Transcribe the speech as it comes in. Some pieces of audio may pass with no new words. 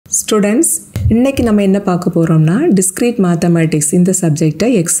Students, இன்னைக்கு நம்ம என்ன பார்க்க போறோம்னா Discrete Mathematics இந்த சப்ஜெக்ட்டை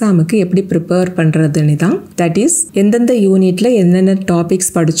எக்ஸாமுக்கு எப்படி prepare பண்றதுன்னு தான். That is, எந்தெந்த யூனிட்ல என்னென்ன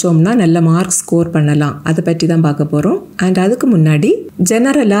டாபிக்ஸ் படிச்சோம்னா நல்ல மார்க் ஸ்கோர் பண்ணலாம் அதை பற்றி தான் பார்க்க போறோம். And அதுக்கு முன்னாடி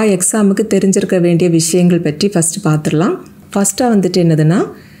ஜெனரலா எக்ஸாமுக்கு தெரிஞ்சிருக்க வேண்டிய விஷயங்கள் பற்றி ஃபர்ஸ்ட் பார்த்துடலாம். ஃபர்ஸ்டா வந்துட்டு என்னதுன்னா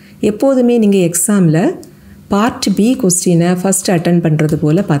எப்போதுமே நீங்க எக்ஸாம்ல Part B கொஸ்டினை ஃபர்ஸ்ட் அட்டெண்ட் பண்ணுறது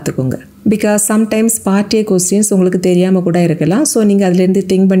போல் பார்த்துக்கோங்க. Because sometimes Part A questions உங்களுக்கு தெரியாமல் கூட இருக்கலாம். ஸோ நீங்கள் அதிலேருந்து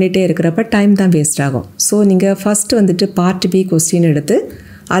திங்க் பண்ணிகிட்டே இருக்கிறப்ப டைம் தான் வேஸ்ட் ஆகும். ஸோ நீங்கள் ஃபஸ்ட்டு வந்துட்டு Part B கொஸ்டின் எடுத்து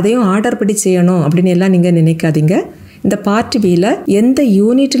அதையும் ஆர்டர் படி செய்யணும் அப்படின்னு எல்லாம் நீங்கள் நினைக்காதீங்க. இந்த Part Bயில் எந்த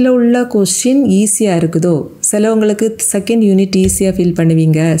யூனிட்டில் உள்ள கொஸ்டின் ஈஸியாக இருக்குதோ, சிலவங்களுக்கு செகண்ட் யூனிட் ஈஸியாக ஃபீல்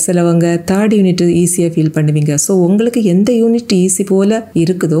பண்ணுவீங்க, சிலவங்க தேர்ட் யூனிட் ஈஸியாக ஃபீல் பண்ணுவீங்க. ஸோ உங்களுக்கு எந்த யூனிட் ஈஸி போல்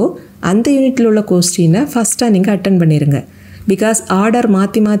இருக்குதோ அந்த யூனிட்டில் உள்ள கொஸ்டினை ஃபஸ்ட்டாக நீங்கள் அட்டன் பண்ணிடுங்க. பிகாஸ் ஆர்டர்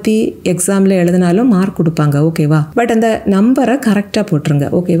மாற்றி எக்ஸாமில் எழுதினாலும் மார்க் கொடுப்பாங்க, ஓகேவா? பட் அந்த நம்பரை கரெக்டாக போட்டுருங்க,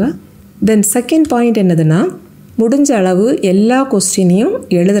 ஓகேவா? தென் செகண்ட் பாயிண்ட் என்னதுன்னா முடிஞ்ச அளவு எல்லா கொஸ்டினையும்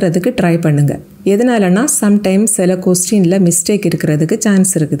எழுதுறதுக்கு ட்ரை பண்ணுங்கள். எதனாலனா சம்டைம்ஸ் சில கொஸ்டினில் மிஸ்டேக் இருக்கிறதுக்கு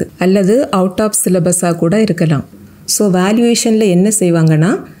சான்ஸ் இருக்குது, அல்லது அவுட் ஆஃப் சிலபஸாக கூட இருக்கலாம். ஸோ வேல்யூவேஷனில் என்ன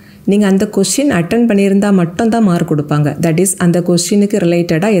செய்வாங்கன்னா நீங்கள் அந்த கொஸ்டின் அட்டன் பண்ணியிருந்தால் மட்டும்தான் மார்க் கொடுப்பாங்க. தட் இஸ் அந்த கொஸ்டினுக்கு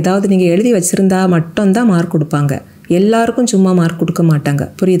ரிலேட்டடாக ஏதாவது நீங்கள் எழுதி வச்சுருந்தா மட்டும்தான் மார்க் கொடுப்பாங்க. எல்லாருக்கும் சும்மா மார்க் கொடுக்க மாட்டாங்க,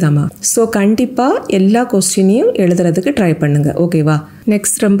 புரியுதாமா? ஸோ கண்டிப்பாக எல்லா கொஸ்டினையும் எழுதுறதுக்கு ட்ரை பண்ணுங்கள், ஓகேவா?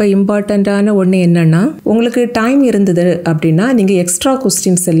 நெக்ஸ்ட் ரொம்ப இம்பார்ட்டண்ட்டான ஒன்று என்னென்னா, உங்களுக்கு டைம் இருந்தது அப்படின்னா நீங்கள் எக்ஸ்ட்ரா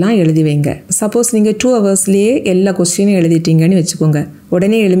கொஸ்டின்ஸ் எல்லாம் எழுதி வைங்க. சப்போஸ் நீங்கள் 2 ஹவர்ஸ்லேயே எல்லா கொஸ்டினும் எழுதிட்டீங்கன்னு வச்சுக்கோங்க,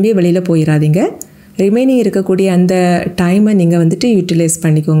 உடனே எழும்பி வெளியில் போயிடாதீங்க. ரிமைனிங் இருக்கக்கூடிய அந்த டைமை நீங்கள் வந்துட்டு யூட்டிலைஸ்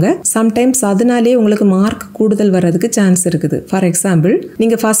பண்ணிக்கோங்க. சம்டைம்ஸ் அதனாலே உங்களுக்கு மார்க் கூடுதல் வர்றதுக்கு சான்ஸ் இருக்குது. ஃபார் எக்ஸாம்பிள்,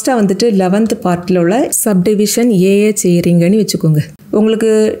 நீங்கள் ஃபஸ்ட்டாக வந்துட்டு 11th பார்ட்டில் உள்ள சப்டிவிஷன் ஏஏ செய்கிறீங்கன்னு வச்சுக்கோங்க.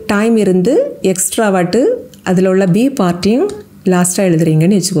 உங்களுக்கு டைம் இருந்து எக்ஸ்ட்ராவாட்டு அதில் உள்ள பி பார்ட்டியும் லாஸ்ட்டாக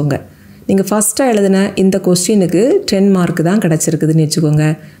எழுதுறீங்கன்னு வச்சுக்கோங்க. நீங்கள் ஃபஸ்ட்டாக எழுதின இந்த கொஸ்டினுக்கு 10 மார்க் தான் கிடச்சிருக்குதுன்னு வச்சுக்கோங்க.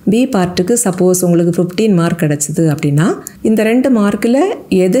 பி பார்ட்டுக்கு சப்போஸ் உங்களுக்கு 15 மார்க் கிடச்சிது அப்படின்னா இந்த 2 மார்க்கில்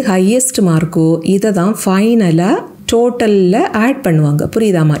எது ஹையஸ்ட் மார்க்கோ இதை தான் ஃபைனலாக டோட்டலில் ஆட் பண்ணுவாங்க,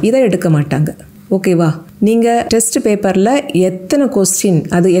 புரியுதாமா? இதை எடுக்க மாட்டாங்க, ஓகேவா? நீங்கள் டெஸ்ட் பேப்பரில் எத்தனை கொஸ்டின்,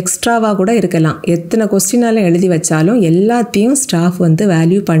 அது எக்ஸ்ட்ராவாக கூட இருக்கலாம், எத்தனை கொஸ்டினாலும் எழுதி வச்சாலும் எல்லாத்தையும் ஸ்டாஃப் வந்து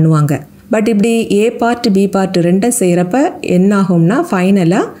வேல்யூ பண்ணுவாங்க. பட் இப்படி ஏ பார்ட் பி பார்ட் ரெண்டும் செய்கிறப்ப என்ன ஆகும்னா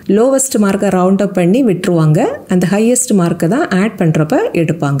ஃபைனலாக லோவஸ்ட் மார்க்கை ரவுண்ட் அப் பண்ணி விட்டுருவாங்க, அந்த ஹையஸ்ட் மார்க்கை தான் ஆட் பண்ணுறப்ப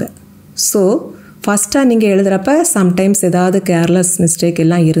எடுப்பாங்க. ஸோ ஃபஸ்ட்டாக நீங்கள் எழுதுகிறப்ப சம்டைம்ஸ் ஏதாவது கேர்லெஸ் மிஸ்டேக்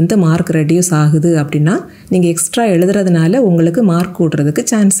எல்லாம் இருந்து மார்க் ரெடியூஸ் ஆகுது அப்படின்னா நீங்கள் எக்ஸ்ட்ரா எழுதுறதுனால உங்களுக்கு மார்க் கூடுறதுக்கு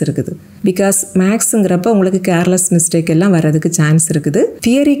சான்ஸ் இருக்குது. பிகாஸ் மேக்ஸுங்கிறப்ப உங்களுக்கு கேர்லெஸ் மிஸ்டேக் எல்லாம் வர்றதுக்கு சான்ஸ் இருக்குது.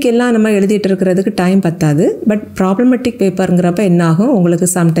 தியரிக்கெல்லாம் நம்ம எழுதிட்டு இருக்கிறதுக்கு டைம் பத்தாது. பட் ப்ராப்ளமேட்டிக் பேப்பருங்கிறப்ப என்ன ஆகும், உங்களுக்கு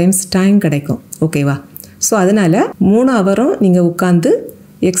சம்டைம்ஸ் டைம் கிடைக்கும், ஓகேவா? ஸோ அதனால் 3 ஹவரும் நீங்கள் உட்காந்து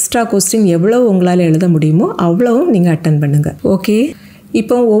எக்ஸ்ட்ரா கொஸ்டின் எவ்வளோ உங்களால் எழுத முடியுமோ அவ்வளவும் நீங்கள் அட்டன் பண்ணுங்கள், ஓகே?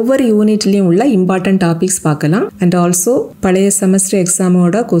 இப்போ ஒவ்வொரு யூனிட்லேயும் உள்ள இம்பார்ட்டன்ட் டாபிக்ஸ் பார்க்கலாம். அண்ட் ஆல்சோ பழைய semester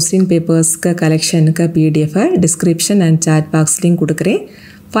எக்ஸாமோட question பேப்பர்ஸ்க்கு கலெக்ஷனுக்கு பிடிஎஃபை description and chat பாக்ஸ்லையும் கொடுக்குறேன்.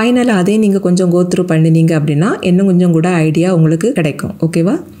 ஃபைனலாக அதையும் நீங்கள் கொஞ்சம் கோத்ரூ பண்ணினீங்க அப்படின்னா இன்னும் கொஞ்சம் கூட ஐடியா உங்களுக்கு கிடைக்கும்,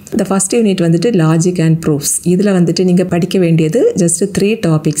 ஓகேவா? இந்த ஃபஸ்ட் யூனிட் வந்துட்டு லாஜிக் அண்ட் ப்ரூஃப்ஸ். இதில் வந்துட்டு நீங்கள் படிக்க வேண்டியது ஜஸ்ட் 3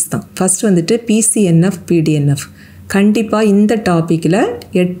 டாபிக்ஸ் தான். ஃபஸ்ட் வந்துட்டு பிசிஎன்எஃப் பிடிஎன்எஃப். கண்டிப்பாக இந்த டாப்பிக்கில்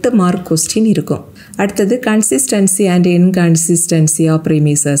 8 மார்க் கொஸ்டின் இருக்கும். அடுத்தது consistency and inconsistency of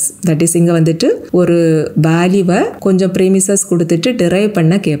premises. That is இங்கே வந்துட்டு ஒரு வேல்யூவை கொஞ்சம் ப்ரீமிசஸ் கொடுத்துட்டு டிரைவ்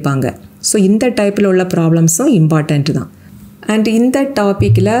பண்ண கேட்பாங்க. ஸோ இந்த டைப்பில் உள்ள ப்ராப்ளம்ஸும் இம்பார்ட்டண்ட் தான். அண்ட் இந்த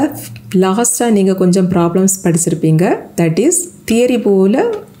டாப்பிக்கில் லாஸ்ட்டாக நீங்கள் கொஞ்சம் ப்ராப்ளம்ஸ் படிச்சிருப்பீங்க. That is theory pole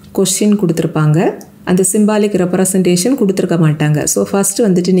question கொடுத்துருப்பாங்க, அந்த சிம்பாலிக் ரெப்ரசன்டேஷன் கொடுத்துருக்க மாட்டாங்க. ஸோ ஃபஸ்ட்டு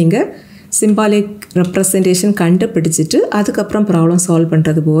வந்துட்டு நீங்கள் சிம்பாலிக் ரெப்ரசன்டேஷன் கண்டுபிடிச்சிட்டு அதுக்கப்புறம் ப்ராப்ளம் சால்வ்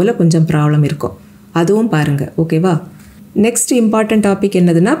பண்ணுறது போல் கொஞ்சம் ப்ராப்ளம் இருக்கும், அதுவும் பாருங்கள், ஓகேவா? நெக்ஸ்ட் இம்பார்ட்டன்ட் டாபிக்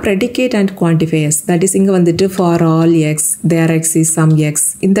என்னதுன்னா ப்ரெடிகேட் அண்ட் குவான்டிஃபையர்ஸ். தட் இஸ் இங்கே வந்துட்டு for all X, there X is some X,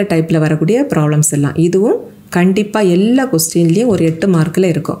 இந்த டைப்பில் வரக்கூடிய ப்ராப்ளம்ஸ் எல்லாம் இதுவும் கண்டிப்பாக எல்லா கொஸ்டின்லேயும் ஒரு 8 மார்க்கில்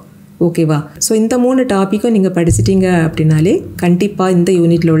இருக்கும், ஓகேவா? ஸோ இந்த 3 டாப்பிக்கும் நீங்கள் படிச்சிட்டிங்க அப்படின்னாலே கண்டிப்பாக இந்த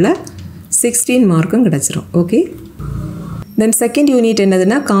யூனிட்டில் உள்ள 16 மார்க்கும் கிடச்சிரும், ஓகே? தென் செகண்ட் யூனிட்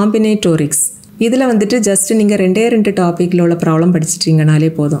என்னதுன்னா காம்பினேட்டோரிக்ஸ். இதில் வந்துட்டு ஜஸ்ட் நீங்கள் 2 டாப்பிக்கில் உள்ள ப்ராப்ளம் படிச்சிட்டிங்கனாலே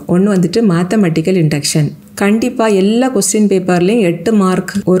போதும். ஒன்று வந்துட்டு மேத்தமெட்டிக்கல் இண்டக்ஷன். கண்டிப்பாக எல்லா கொஸ்டின் பேப்பர்லேயும் 8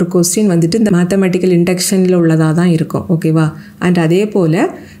 மார்க் ஒரு கொஸ்டின் வந்துட்டு இந்த மேத்தமெட்டிக்கல் இண்டக்ஷனில் உள்ளதாக தான் இருக்கும், ஓகேவா? அண்ட் அதே போல்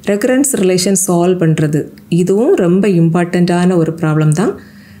ரெக்கரன்ஸ் ரிலேஷன் சால்வ் பண்ணுறது, இதுவும் ரொம்ப இம்பார்ட்டண்ட்டான ஒரு ப்ராப்ளம் தான்.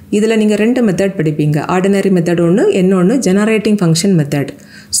 இதில் நீங்கள் 2 மெத்தட் படிப்பீங்க. ஆர்டினரி மெத்தட் ஒன்று, இன்னொன்று ஜெனரேட்டிங் ஃபங்க்ஷன் மெத்தட்.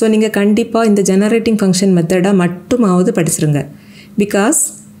 ஸோ நீங்கள் கண்டிப்பாக இந்த ஜெனரேட்டிங் ஃபங்க்ஷன் மெத்தடாக மட்டுமாவது படிச்சிருங்க. பிகாஸ்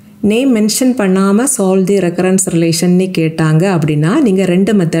நேம் மென்ஷன் பண்ணாமல் சால்வ் தி ரெக்கரன்ஸ் ரிலேஷன்னு கேட்டாங்க அப்படின்னா நீங்கள்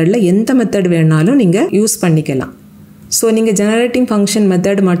 2 மெத்தடில் எந்த மெத்தட் வேணாலும் நீங்கள் யூஸ் பண்ணிக்கலாம். ஸோ நீங்கள் ஜெனரேட்டிங் ஃபங்க்ஷன்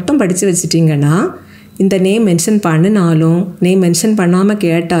மெத்தட் மட்டும் படித்து வச்சிட்டிங்கன்னா இந்த நேம் மென்ஷன் பண்ணினாலும் நேம் மென்ஷன் பண்ணாமல்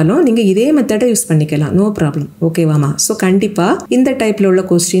கேட்டாலும் நீங்கள் இதே மெத்தடை யூஸ் பண்ணிக்கலாம், நோ ப்ராப்ளம். ஓகேவாமா? ஸோ கண்டிப்பாக இந்த டைப்பில் உள்ள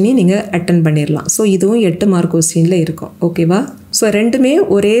கொஸ்டினையும் நீங்கள் அட்டன் பண்ணிடலாம். ஸோ இதுவும் 8 மார்க் கொஸ்டினில் இருக்கும். ஓகேவா? ஸோ ரெண்டுமே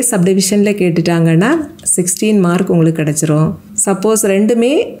ஒரே சப்டிவிஷனில் கேட்டுட்டாங்கன்னா 16 மார்க் உங்களுக்கு கிடச்சிரும். சப்போஸ்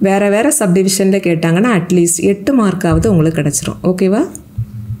ரெண்டுமே வேறு வேறு சப்டிவிஷனில் கேட்டாங்கன்னா அட்லீஸ்ட் 8 மார்க்காவது உங்களுக்கு கிடச்சிரும். ஓகேவா?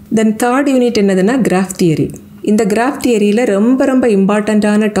 தென் 3rd யூனிட் என்னதுன்னா கிராஃப் தியரி. இந்த கிராஃப் தியரியில் ரொம்ப ரொம்ப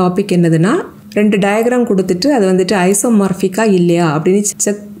இம்பார்ட்டண்ட்டான டாபிக் என்னதுன்னா 2 டயக்ராம் கொடுத்துட்டு அது வந்துட்டு ஐசோமார்ஃபிக்காக இல்லையா அப்படின்னு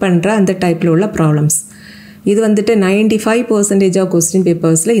செக் பண்ணுற அந்த டைப்பில் உள்ள ப்ராப்ளம்ஸ். இது வந்துட்டு 95% ஆஃப் கொஸ்டின்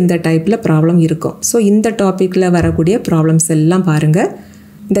பேப்பர்ஸில் இந்த டைப்பில் ப்ராப்ளம் இருக்கும். ஸோ இந்த டாப்பிக்கில் வரக்கூடிய ப்ராப்ளம்ஸ் எல்லாம் பாருங்கள்.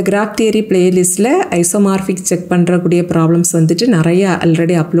 இந்த கிராஃப் தியரி பிளேலிஸ்ட்டில் ஐசோமார்ஃபிக் செக் பண்ணுறக்கூடிய ப்ராப்ளம்ஸ் வந்துட்டு நிறைய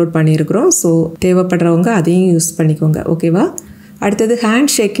ஆல்ரெடி அப்லோட் பண்ணியிருக்கிறோம். ஸோ தேவைப்படுறவங்க அதையும் யூஸ் பண்ணிக்கோங்க. ஓகேவா? அடுத்தது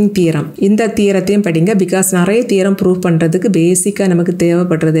ஹேண்ட் ஷேக்கிங் தியரம். இந்த தியரத்தையும் படிங்க. பிகாஸ் நிறைய தியரம் ப்ரூவ் பண்ணுறதுக்கு பேசிக்காக நமக்கு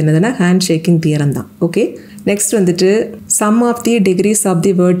தேவைப்படுறது என்னதுன்னா ஹேண்ட் ஷேக்கிங் தியரம் தான். ஓகே. நெக்ஸ்ட் வந்துட்டு some of the decrease of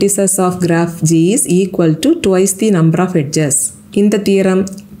the vertices of graph G is equal to twice the number of edges. இந்த தியரம்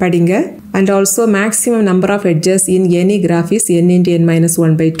படிங்க. And also maximum number of edges in any graph is n into n minus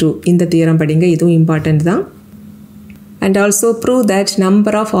 1/2. இந்த theorem படிங்க. இதுவும் important தான். And also prove that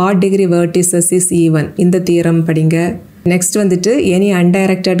number of odd degree vertices is even. இந்த theorem படிங்க. Next வந்துட்டு any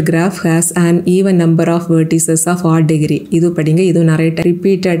undirected graph has an even number of vertices of odd degree. இது படிங்க. இது நிறைய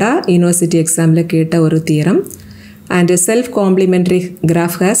ரிப்பீட்டடாக யூனிவர்சிட்டி எக்ஸாமில் கேட்ட ஒரு theorem. And self complimentary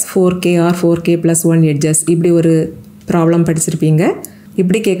graph has 4k or 4k plus 1 edges. இப்படி ஒரு ப்ராப்ளம் படிச்சிருப்பீங்க.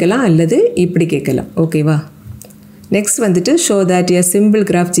 இப்படி கேட்கலாம் அல்லது இப்படி கேட்கலாம். ஓகேவா? நெக்ஸ்ட் வந்துட்டு show that a simple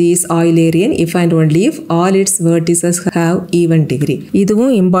graph G is Eulerian if and only if all it's vertices have even degree.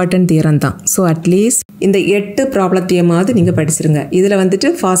 இதுவும் இம்பார்ட்டன்ட் தியரம் தான். ஸோ அட்லீஸ்ட் இந்த 8 ப்ராப்ளத்தையுமாவது நீங்கள் படிச்சிருங்க. இதில் வந்துட்டு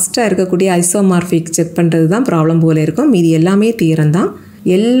ஃபஸ்ட்டாக இருக்கக்கூடிய ஐசோமார்ஃபிக் செக் பண்ணுறது தான் ப்ராப்ளம் போல இருக்கும். மீதி எல்லாமே தியரம் தான்.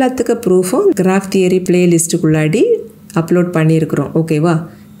 எல்லாத்துக்கும் ப்ரூஃபும் கிராஃப் தியரி பிளேலிஸ்ட்டுக்குள்ளாடி அப்லோட் பண்ணியிருக்கிறோம். ஓகேவா?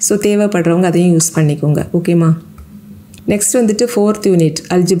 ஸோ தேவைப்படுறவங்க அதையும் யூஸ் பண்ணிக்கோங்க. ஓகேம்மா? நெக்ஸ்ட் வந்துட்டு 4th யூனிட்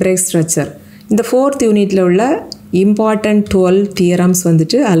அல்ஜிப்ரைக் ஸ்ட்ரக்சர். இந்த 4th யூனிட்டில் உள்ள இம்பார்ட்டன்ட் 12 தியரம்ஸ்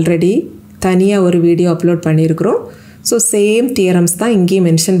வந்துட்டு ஆல்ரெடி தனியாக ஒரு வீடியோ அப்லோட் பண்ணியிருக்கிறோம். ஸோ சேம் தியரம்ஸ் தான் இங்கேயும்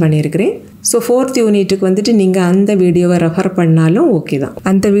மென்ஷன் பண்ணியிருக்கிறேன். ஸோ 4th யூனிட்டுக்கு வந்துட்டு நீங்கள் அந்த வீடியோவை ரெஃபர் பண்ணாலும் ஓகே தான்.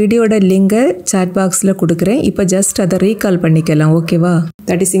 அந்த வீடியோட லிங்கை சாட் பாக்ஸில் கொடுக்குறேன். இப்போ ஜஸ்ட் அதை ரீகால் பண்ணிக்கலாம். ஓகேவா?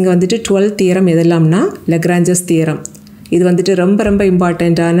 தட் இஸ் இங்கே வந்துட்டு 12 தியரம் எதெல்லாம்னா லக்ராஞ்சஸ் தியரம். இது வந்துட்டு ரொம்ப ரொம்ப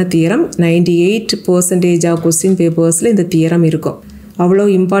இம்பார்ட்டண்ட்டான தியரம். 98% ஆஃப் கொஸ்டின் பேப்பர்ஸில் இந்த தியரம் இருக்கும். அவ்வளோ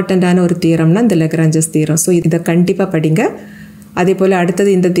இம்பார்ட்டண்ட்டான ஒரு தியரம்னா இந்த லக்ராஞ்சஸ் தியரம். ஸோ இதை கண்டிப்பாக படிங்க. அதே போல் அடுத்தது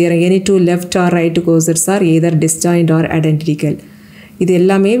இந்த theorem any two left or right கோசர்ஸ் R either disjoint R identical. இது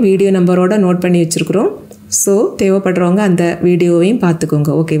எல்லாமே வீடியோ நம்பரோட நோட் பண்ணி வச்சுருக்குறோம். ஸோ தேவைப்படுறவங்க அந்த வீடியோவையும் பார்த்துக்கோங்க.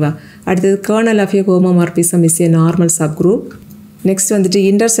 ஓகேவா? அடுத்தது kernel of a homomorphism is a normal sub group. Next வந்துட்டு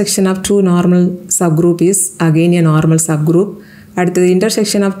intersection of 2 normal sub group is again a normal sub group. அடுத்தது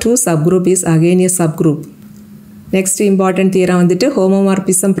intersection of 2 sub group is again a sub group. Next important theorem வந்துட்டு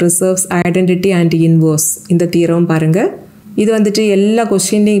homomorphism preserves identity and inverse. இந்த theorem பாருங்கள். இது வந்துட்டு எல்லா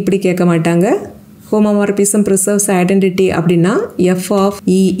கொஸ்டின்லையும் இப்படி கேட்க மாட்டாங்க. ஹோமோமார்பிசம் ப்ரிசர்வ்ஸ் ஐடென்டிட்டி அப்படின்னா f of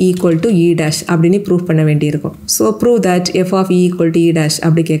e equal to e dash அப்படின்னு ப்ரூவ் பண்ண வேண்டியிருக்கும். So prove that f of e equal to e dash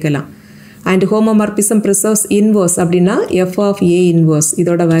அப்படி கேட்கலாம். அண்ட் ஹோமோமார்பிசம் ப்ரிசர்வ்ஸ் இன்வர்ஸ் அப்படின்னா f of a inverse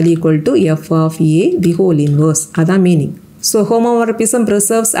இதோட value equal to f of a the whole inverse. அதான் meaning. So homomorphism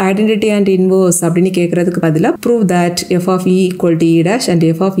preserves identity and inverse அப்படின்னு கேட்குறதுக்கு பதிலாக prove that f of e equal to e dash and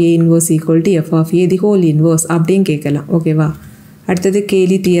f of a inverse equal to f of a the whole inverse அப்படின்னு கேட்கலாம். ஓகேவா? அடுத்தது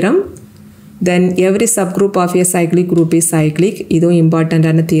கேலி theorem. Then every sub group of A cyclic group is cyclic. இதுவும்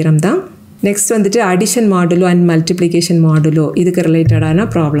இம்பார்ட்டண்ட்டான theorem தான். Next வந்துட்டு addition modulo and multiplication modulo இதுக்கு ரிலேட்டடான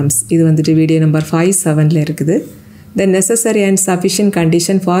ப்ராப்ளம்ஸ். இது வந்துட்டு வீடியோ நம்பர் 5-7 இருக்குது. The necessary and sufficient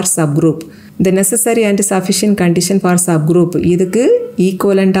condition for subgroup. The necessary and sufficient condition for subgroup இதுக்கு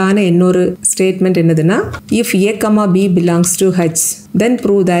ஈக்குவலண்டான இன்னொரு ஸ்டேட்மெண்ட் என்னதுன்னா if a comma b belongs to h then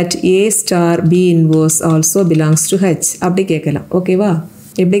prove that a star b inverse also belongs to h அப்படி கேட்கலாம். ஓகேவா?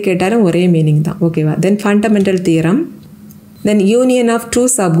 எப்படி கேட்டாலும் ஒரே meaning தான். ஓகேவா? Then fundamental theorem. Then union of two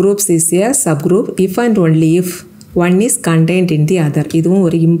subgroups is a subgroup if and only if one is contained in the other. இதுவும்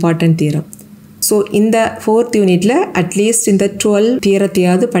ஒரு இம்பார்ட்டன்ட் தியரம். ஸோ இந்த 4th யூனிட்டில் அட்லீஸ்ட் இந்த 12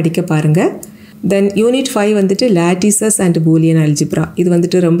 தியரத்தையாவது படிக்க பாருங்கள். தென் யூனிட் 5 வந்துட்டு லாட்டிசஸ் அண்ட் பூலியன் அல்ஜிப்ரா. இது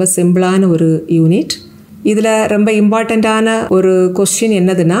வந்துட்டு ரொம்ப சிம்பிளான ஒரு யூனிட். இதில் ரொம்ப இம்பார்ட்டண்ட்டான ஒரு கொஸ்டின்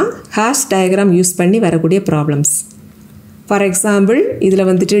என்னதுன்னா ஹேஷ் டயக்ராம் யூஸ் பண்ணி வரக்கூடிய ப்ராப்ளம்ஸ். ஃபார் எக்ஸாம்பிள் இதில்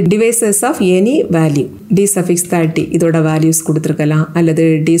வந்துட்டு devices of any value D suffix 30 இதோட வேல்யூஸ் கொடுத்துருக்கலாம், அல்லது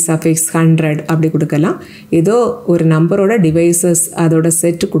டி சஃபிக்ஸ் 100 அப்படி கொடுக்கலாம். ஏதோ ஒரு நம்பரோட டிவைசஸ் அதோட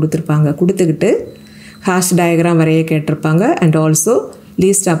செட்டு கொடுத்துருப்பாங்க. கொடுத்துக்கிட்டு ஹேஷ் டயக்ராம் வரைய கேட்டிருப்பாங்க. And also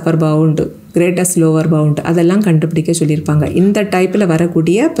least Appar pound, greatest lower pound அதெல்லாம் கண்டுபிடிக்க சொல்லியிருப்பாங்க. இந்த டைப்பில்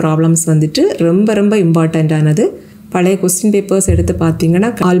வரக்கூடிய ப்ராப்ளம்ஸ் வந்துட்டு ரொம்ப ரொம்ப இம்பார்ட்டண்ட்டானது. பழைய கொஸ்டின் பேப்பர்ஸ் எடுத்து பார்த்தீங்கன்னா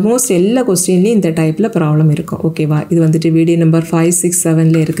ஆல்மோஸ்ட் எல்லா கொஸ்டின்லேயும் இந்த டைப்பில் ப்ராப்ளம் இருக்கும். ஓகேவா? இது வந்துட்டு வீடியோ நம்பர் 5, 6,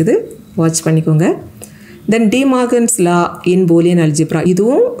 7 இருக்குது, வாட்ச் பண்ணிக்கோங்க. தென் டி மார்கன்ஸ் லா இன் பூலியன் அல்ஜிப்ரா,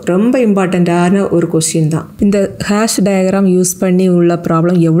 இதுவும் ரொம்ப இம்பார்ட்டண்ட்டான ஒரு கொஸ்டின் தான். இந்த ஹேஷ் டயக்ராம் யூஸ் பண்ணி உள்ள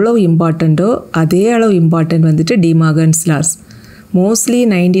ப்ராப்ளம் எவ்வளோ இம்பார்ட்டண்ட்டோ அதே அளவு இம்பார்ட்டன்ட் வந்துட்டு D Morgan's loss. Mostly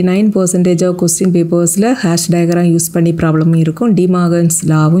 99% of question பேப்பர்ஸில் hash diagram use பண்ணி ப்ராப்ளமும் இருக்கும், டி மார்கன்ஸ்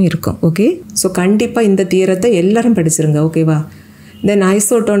லாவும் இருக்கும். ஓகே, ஸோ கண்டிப்பாக இந்த தியரத்தை எல்லாரும் படிச்சிருங்க. ஓகேவா? தென்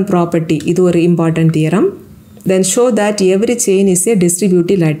ஐசோடோன் ப்ராப்பர்ட்டி, இது ஒரு important theorem. Then show that every chain is a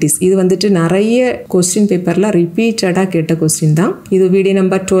distributive lattice, இது வந்துட்டு நிறைய கொஸ்டின் பேப்பரில் ரிப்பீட்டடாக கேட்ட கொஸ்டின் தான். இது வீடியோ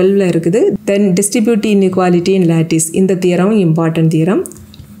நம்பர் 12 இருக்குது. தென் டிஸ்ட்ரிபியூட்டிவ் இன்இக்வாலிட்டி இன் லாட்டிஸ், இந்த தியரமும் இம்பார்ட்டன்ட் தியரம்.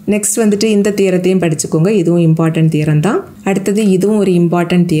 நெக்ஸ்ட் வந்துட்டு இந்த தியரத்தையும் படிச்சுக்கோங்க, இதுவும் இம்பார்ட்டன்ட் தியரம் தான். அடுத்தது இதுவும் ஒரு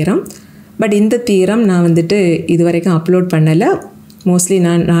இம்பார்ட்டன்ட் தியரம். பட் இந்த தியரம் நான் வந்துட்டு இது வரைக்கும் அப்லோட் பண்ணலை. மோஸ்ட்லி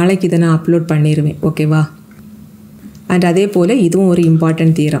நான் நாளைக்கு இதை நான் அப்லோட் பண்ணிடுவேன். ஓகேவா? அண்ட் அதே போல் இதுவும் ஒரு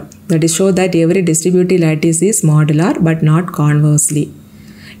important theorem. That is show that every distributive lattice is modular but not conversely.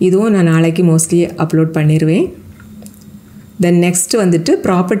 இதுவும் நான் நாளைக்கு மோஸ்ட்லி அப்லோட் பண்ணிடுவேன். தென் நெக்ஸ்ட் வந்துட்டு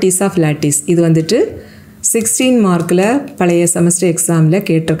ப்ராப்பர்ட்டிஸ் ஆஃப் லாட்டிஸ், இது வந்துட்டு 16 மார்க்கில் பழைய செமஸ்டர் எக்ஸாமில்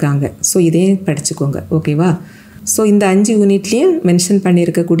கேட்டிருக்காங்க. ஸோ இதையும் படிச்சுக்கோங்க. ஓகேவா? ஸோ இந்த 5 யூனிட்லேயும் மென்ஷன்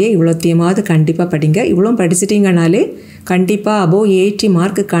பண்ணியிருக்கக்கூடிய இவ்வளோத்தையுமாவது கண்டிப்பாக படிங்க. இவ்வளோ படிச்சிட்டிங்கனாலே கண்டிப்பாக அபோவ் 80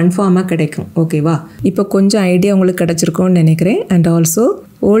 மார்க் கன்ஃபார்மாக கிடைக்கும். ஓகேவா? இப்போ கொஞ்சம் ஐடியா உங்களுக்கு கிடச்சிருக்கோன்னு நினைக்கிறேன். And also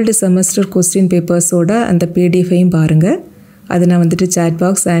old semester question பேப்பர்ஸோட அந்த பிடிஎஃபையும் பாருங்கள். அதை நான் வந்துட்டு சாட்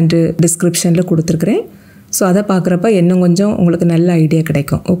பாக்ஸ் அண்டு டிஸ்கிரிப்ஷனில் கொடுத்துருக்குறேன். ஸோ அதை பார்க்குறப்ப இன்னும் கொஞ்சம் உங்களுக்கு நல்ல ஐடியா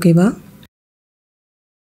கிடைக்கும். ஓகேவா?